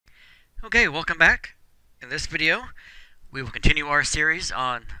Okay, welcome back. In this video, we will continue our series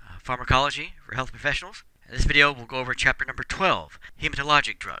on pharmacology for health professionals. In this video, we'll go over chapter number 12,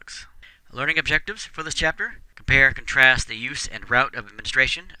 Hematologic Drugs. Learning objectives for this chapter: compare and contrast the use and route of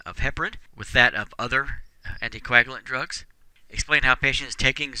administration of heparin with that of other anticoagulant drugs. Explain how patients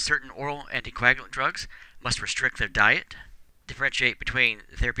taking certain oral anticoagulant drugs must restrict their diet. Differentiate between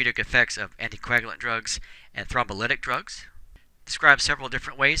the therapeutic effects of anticoagulant drugs and thrombolytic drugs. Describe several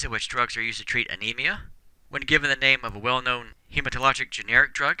different ways in which drugs are used to treat anemia. When given the name of a well-known hematologic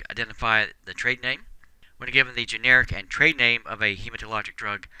generic drug, identify the trade name. When given the generic and trade name of a hematologic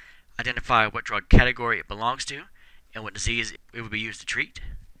drug, identify what drug category it belongs to and what disease it would be used to treat.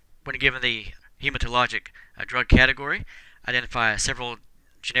 When given the hematologic drug category, identify several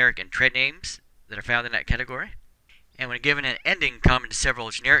generic and trade names that are found in that category. And when given an ending common to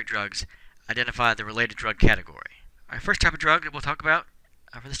several generic drugs, identify the related drug category. Our first type of drug that we'll talk about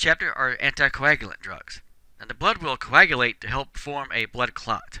for this chapter are anticoagulant drugs. Now, the blood will coagulate to help form a blood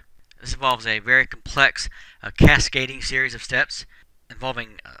clot. This involves a very complex cascading series of steps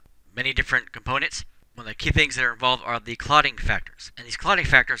involving many different components. One of the key things that are involved are the clotting factors. And these clotting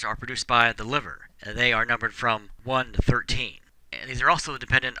factors are produced by the liver. They are numbered from 1 to 13. And these are also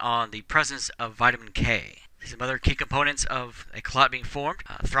dependent on the presence of vitamin K. Some other key components of a clot being formed: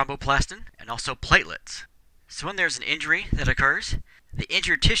 thromboplastin and also platelets. So when there's an injury that occurs, the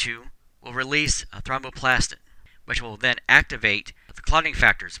injured tissue will release thromboplastin, which will then activate the clotting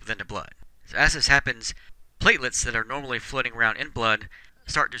factors within the blood. So as this happens, platelets that are normally floating around in blood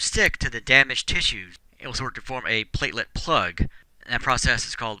start to stick to the damaged tissues. It will start to form a platelet plug, and that process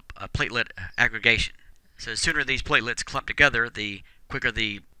is called platelet aggregation. So the sooner these platelets clump together, the quicker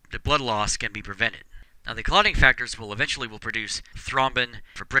the blood loss can be prevented. Now, the clotting factors will eventually produce thrombin,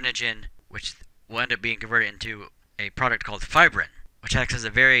 fibrinogen, which will end up being converted into a product called fibrin, which acts as a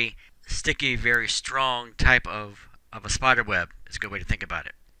very sticky, very strong type of a spider web, is a good way to think about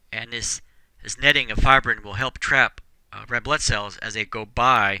it. And this netting of fibrin will help trap red blood cells as they go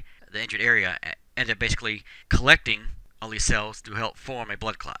by the injured area, and end up basically collecting all these cells to help form a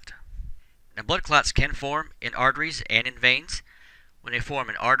blood clot. Now, blood clots can form in arteries and in veins. When they form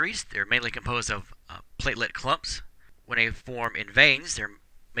in arteries, they're mainly composed of platelet clumps. When they form in veins, they're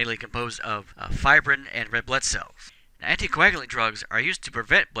mainly composed of fibrin and red blood cells. Now, anticoagulant drugs are used to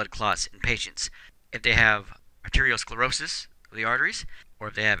prevent blood clots in patients if they have arteriosclerosis of the arteries, or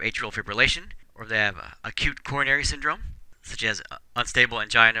if they have atrial fibrillation, or if they have acute coronary syndrome, such as unstable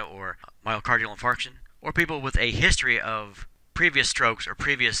angina or myocardial infarction, or people with a history of previous strokes or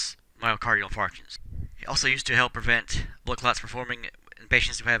previous myocardial infarctions. It also used to help prevent blood clots from forming in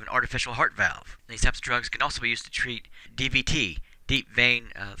patients who have an artificial heart valve. And these types of drugs can also be used to treat DVT, deep vein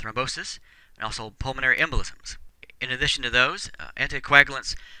thrombosis, and also pulmonary embolisms. In addition to those,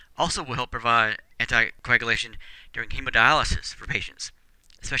 anticoagulants also will help provide anticoagulation during hemodialysis for patients,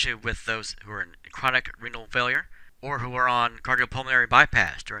 especially with those who are in chronic renal failure or who are on cardiopulmonary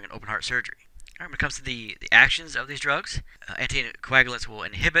bypass during an open heart surgery. All right, when it comes to the actions of these drugs, anticoagulants will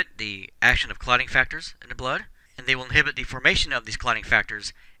inhibit the action of clotting factors in the blood, and they will inhibit the formation of these clotting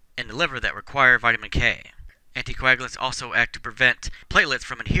factors in the liver that require vitamin K. Anticoagulants also act to prevent platelets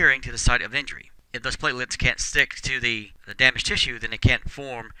from adhering to the site of injury. If those platelets can't stick to the damaged tissue, then they can't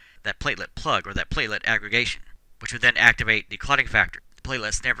form that platelet plug or that platelet aggregation, which would then activate the clotting factor. The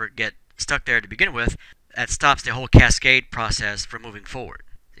platelets never get stuck there to begin with. That stops the whole cascade process from moving forward.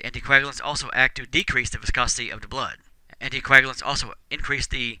 The anticoagulants also act to decrease the viscosity of the blood. Anticoagulants also increase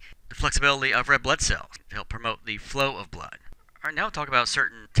the flexibility of red blood cells to help promote the flow of blood. All right, now we'll talk about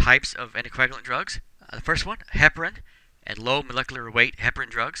certain types of anticoagulant drugs. The first one, heparin, and low molecular weight heparin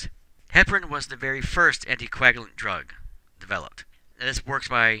drugs. Heparin was the very first anticoagulant drug developed. And this works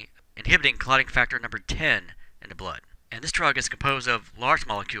by inhibiting clotting factor number 10 in the blood. And this drug is composed of large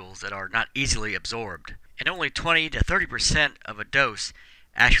molecules that are not easily absorbed. And only 20 to 30% of a dose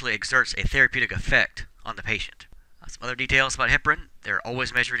actually exerts a therapeutic effect on the patient. Some other details about heparin: they're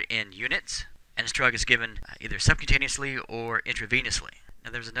always measured in units, and this drug is given either subcutaneously or intravenously.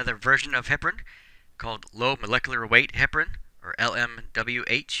 Now, there's another version of heparin called low molecular weight heparin, or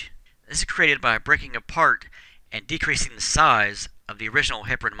LMWH. This is created by breaking apart and decreasing the size of the original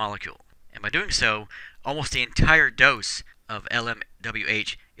heparin molecule. And by doing so, almost the entire dose of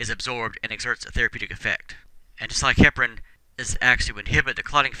LMWH is absorbed and exerts a therapeutic effect. And just like heparin, this acts to inhibit the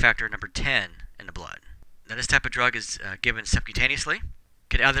clotting factor number 10 in the blood. Now, this type of drug is given subcutaneously. It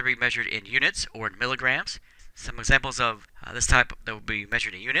can either be measured in units or in milligrams. Some examples of this type that will be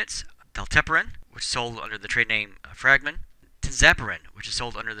measured in units: dalteparin, which is sold under the trade name Fragmin; tinzaparin, which is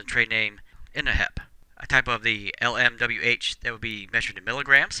sold under the trade name Inahep. A type of the LMWH that would be measured in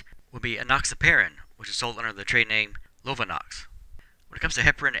milligrams would be enoxaparin, which is sold under the trade name Lovenox. When it comes to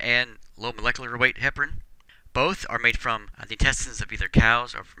heparin and low molecular weight heparin, both are made from the intestines of either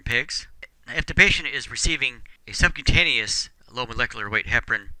cows or from pigs. Now, if the patient is receiving a subcutaneous low molecular weight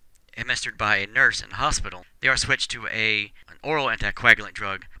heparin administered by a nurse in the hospital, they are switched to an oral anticoagulant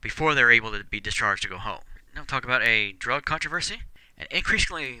drug before they're able to be discharged to go home. Now we'll talk about a drug controversy. An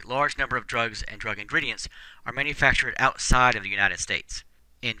increasingly large number of drugs and drug ingredients are manufactured outside of the United States.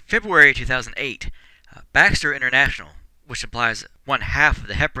 In February 2008, Baxter International, which supplies one half of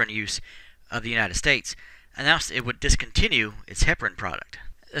the heparin use of the United States, announced it would discontinue its heparin product.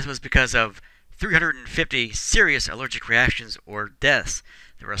 This was because of 350 serious allergic reactions or deaths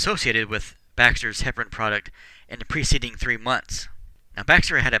that were associated with Baxter's heparin product in the preceding 3 months. Now,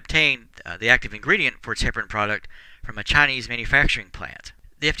 Baxter had obtained the active ingredient for its heparin product from a Chinese manufacturing plant.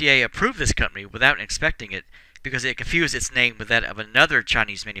 The FDA approved this company without inspecting it because it confused its name with that of another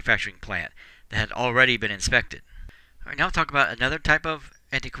Chinese manufacturing plant that had already been inspected. All right, now we'll talk about another type of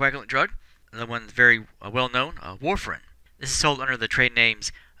anticoagulant drug, the one very well known, warfarin. This is sold under the trade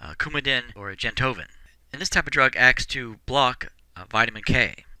names Coumadin or Gentovin. And this type of drug acts to block vitamin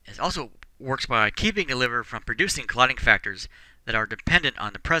K. It also works by keeping the liver from producing clotting factors that are dependent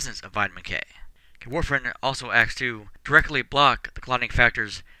on the presence of vitamin K. Warfarin also acts to directly block the clotting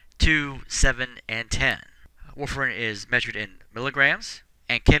factors 2, 7, and 10. Warfarin is measured in milligrams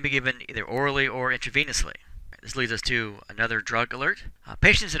and can be given either orally or intravenously. This leads us to another drug alert.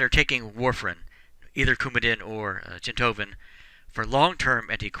 Patients that are taking warfarin, either Coumadin or Gentovin, for long-term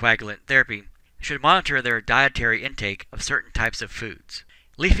anticoagulant therapy should monitor their dietary intake of certain types of foods.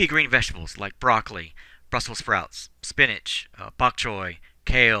 Leafy green vegetables like broccoli, Brussels sprouts, spinach, bok choy,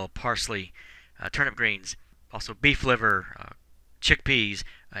 kale, parsley, turnip greens, also beef liver, chickpeas,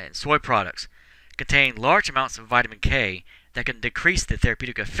 and soy products contain large amounts of vitamin K that can decrease the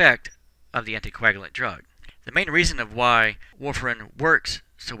therapeutic effect of the anticoagulant drug. The main reason of why warfarin works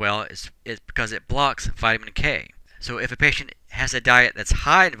so well is because it blocks vitamin K. So if a patient has a diet that's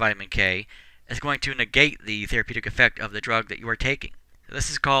high in vitamin K, it's going to negate the therapeutic effect of the drug that you are taking. So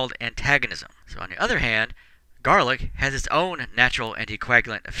this is called antagonism. So on the other hand, garlic has its own natural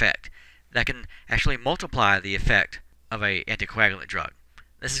anticoagulant effect that can actually multiply the effect of an anticoagulant drug.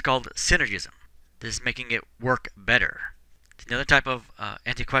 This is called synergism. This is making it work better. Another type of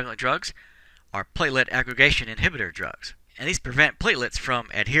anticoagulant drugs are platelet aggregation inhibitor drugs. And these prevent platelets from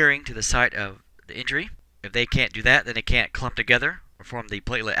adhering to the site of the injury. If they can't do that, then they can't clump together or form the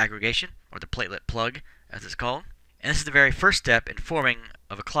platelet aggregation, or the platelet plug, as it's called. And this is the very first step in forming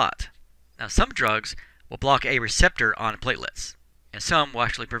of a clot. Now, some drugs will block a receptor on platelets, and some will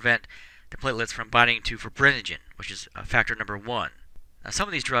actually prevent the platelets from binding to fibrinogen, which is factor number 1. Now, some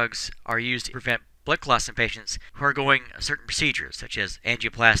of these drugs are used to prevent blood clots in patients who are going certain procedures, such as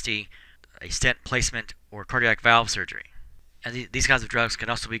angioplasty, a stent placement, or cardiac valve surgery. And these kinds of drugs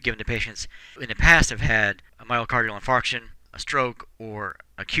can also be given to patients who in the past have had a myocardial infarction, a stroke, or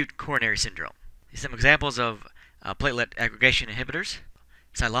acute coronary syndrome. Some examples of platelet aggregation inhibitors: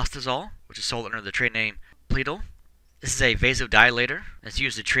 xylostazol, which is sold under the trade name Pleadel. This is a vasodilator that's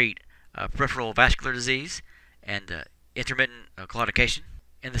used to treat peripheral vascular disease and intermittent claudication.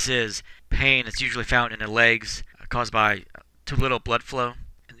 And this is pain that's usually found in the legs caused by too little blood flow.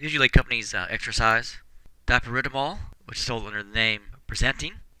 And usually accompanies exercise. Dipyridamole, which is sold under the name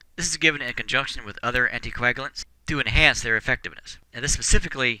Presenting. This is given in conjunction with other anticoagulants to enhance their effectiveness. And this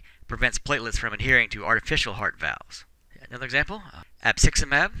specifically prevents platelets from adhering to artificial heart valves. Another example,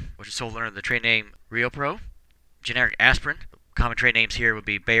 abciximab, which is sold under the trade name Riopro. Generic aspirin, common trade names here would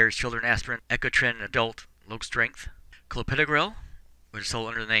be Bayer's Children Aspirin, Ecotrin Adult Low Strength. Clopidogrel, which is sold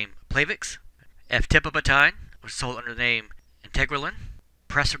under the name Plavix. Ftipabutide, which is sold under the name Integralin.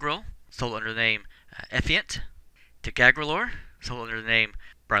 Prasugrel, sold under the name Effient. Ticagrelor, sold under the name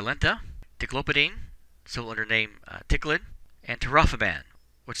Brilinta. Ticlopidine, sold under the name Ticlid. And Tirofiban,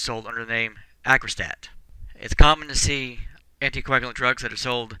 which is sold under the name Aggrastat. It's common to see anticoagulant drugs that are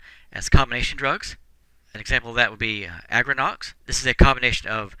sold as combination drugs. An example of that would be Agranox. This is a combination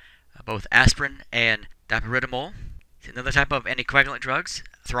of both aspirin and dipyridamole. Another type of anticoagulant drugs,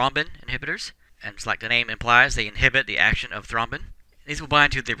 thrombin inhibitors. And just like the name implies, they inhibit the action of thrombin. These will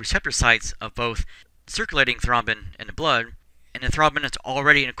bind to the receptor sites of both circulating thrombin in the blood and the thrombin that's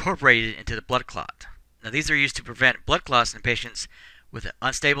already incorporated into the blood clot. Now, these are used to prevent blood clots in patients with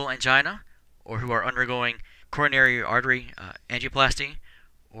unstable angina or who are undergoing coronary artery angioplasty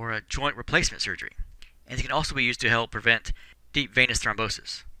or a joint replacement surgery. And they can also be used to help prevent deep venous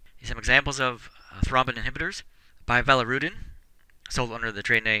thrombosis. Some examples of thrombin inhibitors: bivalirudin, sold under the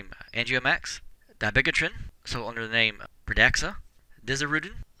trade name Angiomax; dabigatran, sold under the name Pradaxa;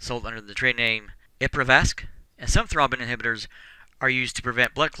 Dizarudin, sold under the trade name Ipravasc, and some thrombin inhibitors are used to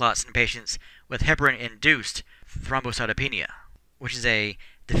prevent blood clots in patients with heparin-induced thrombocytopenia, which is a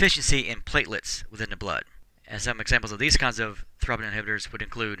deficiency in platelets within the blood. And some examples of these kinds of thrombin inhibitors would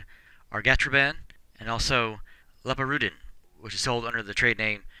include argatroban and also leparudin, which is sold under the trade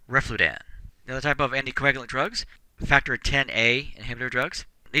name Refludan. Another type of anticoagulant drugs, factor 10A inhibitor drugs.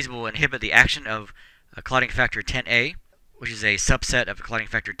 These will inhibit the action of clotting factor 10A, which is a subset of clotting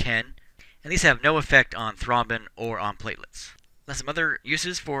factor 10, and these have no effect on thrombin or on platelets. Now, some other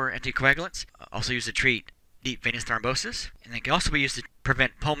uses for anticoagulants, also used to treat deep venous thrombosis, and they can also be used to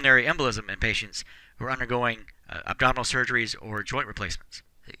prevent pulmonary embolism in patients who are undergoing abdominal surgeries or joint replacements.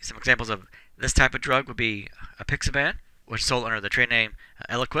 Some examples of this type of drug would be apixaban, which is sold under the trade name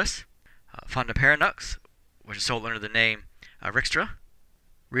Eliquis, fondaparinux, which is sold under the name Rixtra,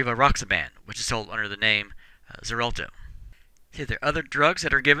 rivaroxaban, which is sold under the name Xarelto. See, there are other drugs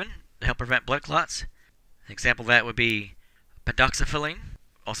that are given to help prevent blood clots. An example of that would be pentoxifylline,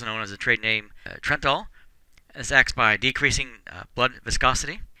 also known as the trade name Trentol. This acts by decreasing blood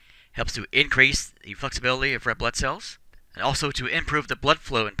viscosity, helps to increase the flexibility of red blood cells, and also to improve the blood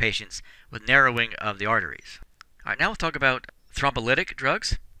flow in patients with narrowing of the arteries. Alright, now we'll talk about thrombolytic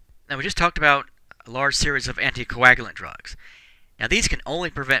drugs. Now we just talked about a large series of anticoagulant drugs. Now these can only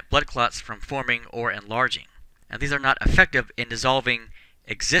prevent blood clots from forming or enlarging. Now these are not effective in dissolving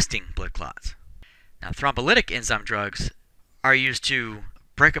existing blood clots. Now thrombolytic enzyme drugs are used to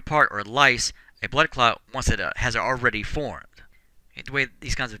break apart or lyse a blood clot once it has already formed. The way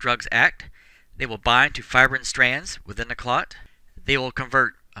these kinds of drugs act, they will bind to fibrin strands within the clot. They will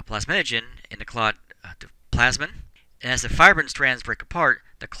convert a plasminogen in the clot to plasmin, and as the fibrin strands break apart,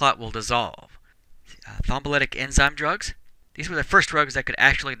 the clot will dissolve. Thrombolytic enzyme drugs, these were the first drugs that could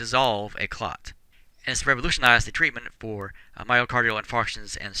actually dissolve a clot, and it's revolutionized the treatment for myocardial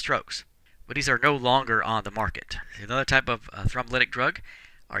infarctions and strokes. But these are no longer on the market. Another type of thrombolytic drug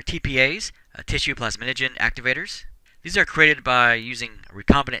are TPAs, tissue plasminogen activators. These are created by using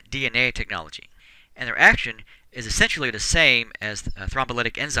recombinant DNA technology, and their action is essentially the same as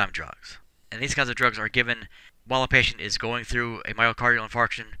thrombolytic enzyme drugs. And these kinds of drugs are given while a patient is going through a myocardial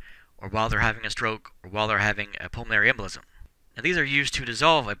infarction, or while they're having a stroke, or while they're having a pulmonary embolism. Now these are used to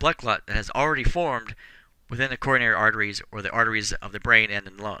dissolve a blood clot that has already formed within the coronary arteries or the arteries of the brain and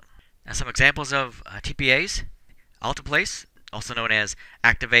in the lung. Now some examples of TPAs, alteplase, also known as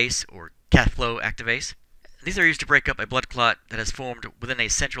Activase or Cathflow Activase. These are used to break up a blood clot that has formed within a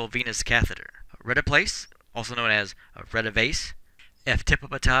central venous catheter. Redaplase, also known as Redavase,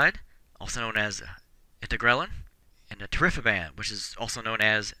 F-tipopatide, also known as Integrelin, and Tarifaban, which is also known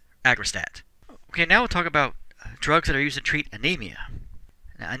as Aggrastat. Okay, now we'll talk about drugs that are used to treat anemia.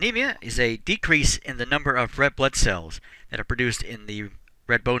 Now, anemia is a decrease in the number of red blood cells that are produced in the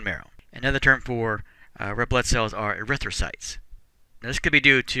red bone marrow. Another term for red blood cells are erythrocytes. Now, this could be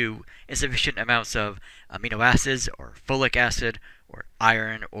due to insufficient amounts of amino acids or folic acid or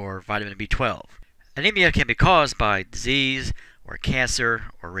iron or vitamin B12. Anemia can be caused by disease or cancer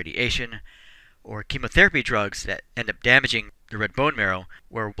or radiation or chemotherapy drugs that end up damaging the red bone marrow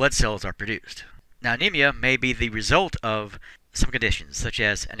where blood cells are produced. Now, anemia may be the result of some conditions such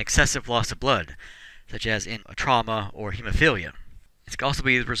as an excessive loss of blood, such as in a trauma or hemophilia. It can also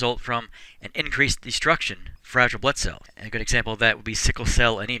be the result from an increased destruction of fragile blood cells. And a good example of that would be sickle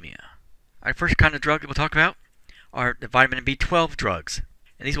cell anemia. Our first kind of drug that we'll talk about are the vitamin B12 drugs,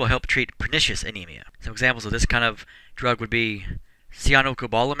 and these will help treat pernicious anemia. Some examples of this kind of drug would be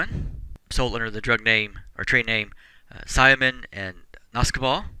cyanocobalamin, sold under the drug name or trade name Cyamin and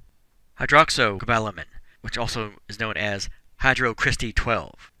Noscobal, hydroxocobalamin, which also is known as hydrocristi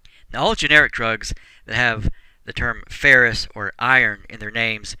 12. Now, all generic drugs that have the term ferrous or iron in their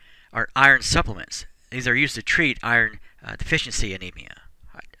names are iron supplements. These are used to treat iron deficiency anemia.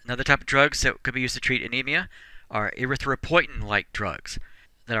 Another type of drugs that could be used to treat anemia are erythropoietin-like drugs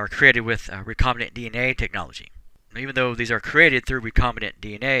that are created with recombinant DNA technology. And even though these are created through recombinant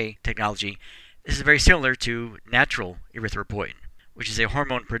DNA technology, this is very similar to natural erythropoietin, which is a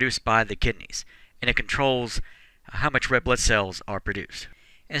hormone produced by the kidneys, and it controls how much red blood cells are produced.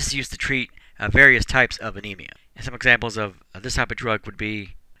 And this is used to treat various types of anemia. And some examples of this type of drug would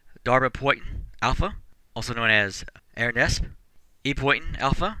be darbepoetin alpha, also known as Aranesp, epoetin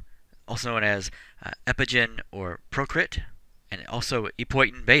alpha, also known as Epigen or Procrit, and also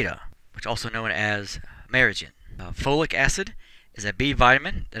epoetin beta, which is also known as Marigen. Folic acid is a B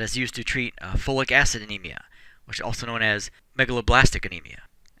vitamin that is used to treat folic acid anemia, which is also known as megaloblastic anemia.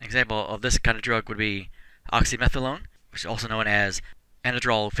 An example of this kind of drug would be oxymethylone, which is also known as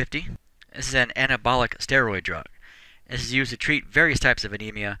Anadrol 50. This is an anabolic steroid drug. and this is used to treat various types of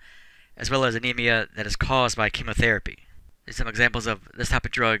anemia, as well as anemia that is caused by chemotherapy. There's some examples of this type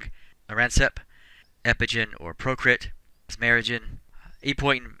of drug: Aransep, Epigen or Procrit, Smaragen,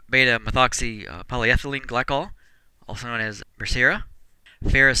 E-point beta methoxy polyethylene glycol, also known as Mircera,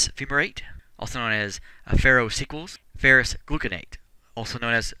 ferrous fumarate, also known as ferrosequels, ferrous gluconate, also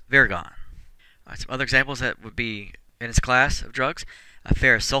known as Vergon. Some other examples that would be in this class of drugs: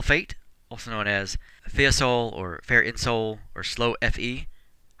 ferrous sulfate, also known as Thiazole or Ferinsole or slow Fe,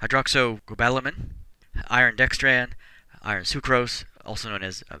 hydroxocobalamin, iron dextran, iron sucrose, also known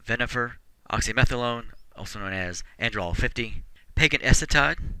as Venofer, oxymethylone, also known as Androl 50, pagan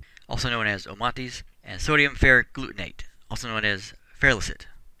acetide, also known as Omontes, and sodium ferriglutinate, also known as Ferlicet.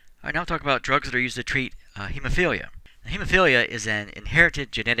 Alright, now we'll talk about drugs that are used to treat hemophilia. Now, hemophilia is an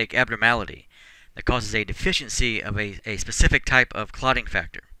inherited genetic abnormality that causes a deficiency of a specific type of clotting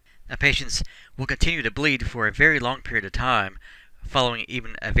factor. Now, patients will continue to bleed for a very long period of time following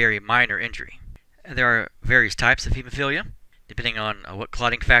even a very minor injury. And there are various types of hemophilia, depending on what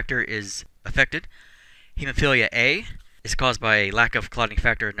clotting factor is affected. Hemophilia A is caused by a lack of clotting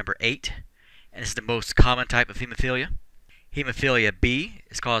factor number 8, and this is the most common type of hemophilia. Hemophilia B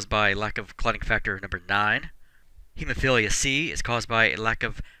is caused by lack of clotting factor number 9. Hemophilia C is caused by a lack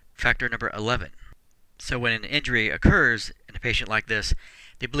of factor number 11. So when an injury occurs in a patient like this,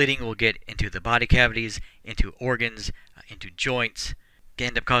 the bleeding will get into the body cavities, into organs, into joints, can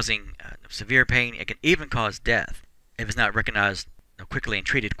end up causing severe pain. It can even cause death if it's not recognized quickly and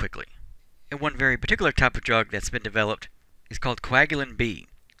treated quickly. And one very particular type of drug that's been developed is called coagulin B.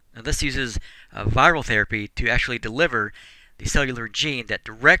 Now, this uses viral therapy to actually deliver the cellular gene that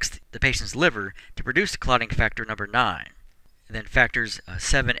directs the patient's liver to produce clotting factor number 9. And then factors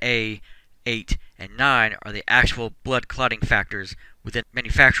 7A, 8, and 9 are the actual blood clotting factors within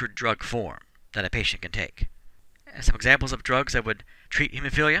manufactured drug form that a patient can take. And some examples of drugs that would treat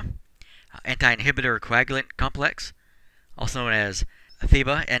hemophilia: anti-inhibitor coagulant complex, also known as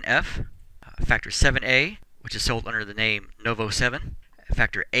Theba-NF, factor 7A, which is sold under the name Novo-7,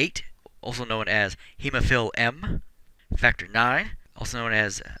 factor 8, also known as Hemophil M, factor 9, also known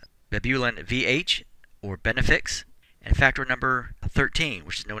as Bebulin VH or Benefix, and factor number 13,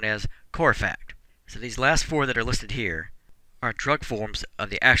 which is known as Corifact. So these last 4 that are listed here are drug forms of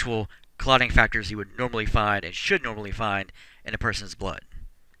the actual clotting factors you would normally find and should normally find in a person's blood.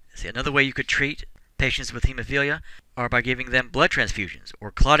 See, another way you could treat patients with hemophilia are by giving them blood transfusions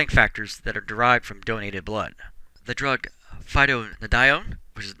or clotting factors that are derived from donated blood. The drug phytonadione,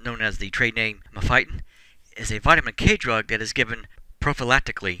 which is known as the trade name Mephiton, is a vitamin K drug that is given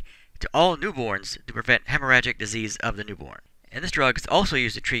prophylactically to all newborns to prevent hemorrhagic disease of the newborn. And this drug is also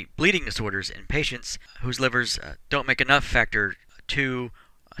used to treat bleeding disorders in patients whose livers don't make enough factor 2,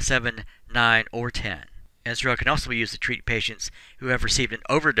 7, 9, or 10. And this drug can also be used to treat patients who have received an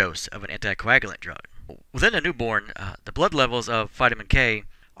overdose of an anticoagulant drug. Within a newborn, the blood levels of vitamin K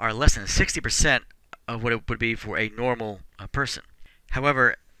are less than 60% of what it would be for a normal person.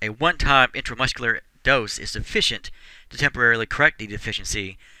 However, a one-time intramuscular dose is sufficient to temporarily correct the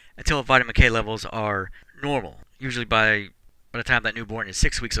deficiency until vitamin K levels are normal, usually by the time that newborn is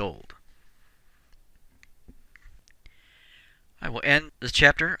 6 weeks old. I will end this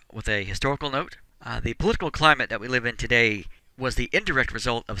chapter with a historical note. The political climate that we live in today was the indirect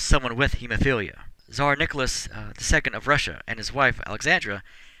result of someone with hemophilia. Tsar Nicholas II of Russia and his wife Alexandra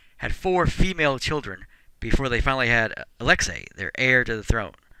had 4 female children before they finally had Alexei, their heir to the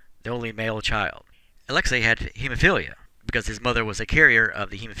throne, the only male child. Alexei had hemophilia because his mother was a carrier of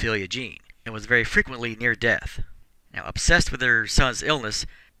the hemophilia gene and was very frequently near death. Now, obsessed with their son's illness,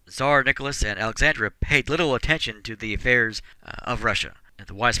 Tsar Nicholas and Alexandra paid little attention to the affairs of Russia,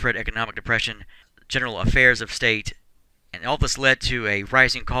 the widespread economic depression, general affairs of state, and all this led to a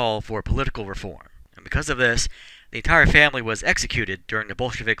rising call for political reform. And because of this, the entire family was executed during the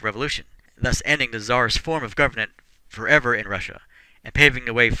Bolshevik Revolution, thus ending the Tsar's form of government forever in Russia, and paving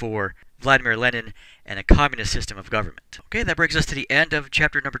the way for Vladimir Lenin and a communist system of government. Okay, that brings us to the end of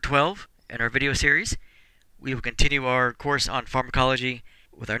chapter number 12 in our video series. We will continue our course on pharmacology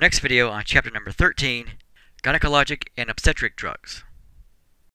with our next video on chapter number 13, Gynecologic and Obstetric Drugs.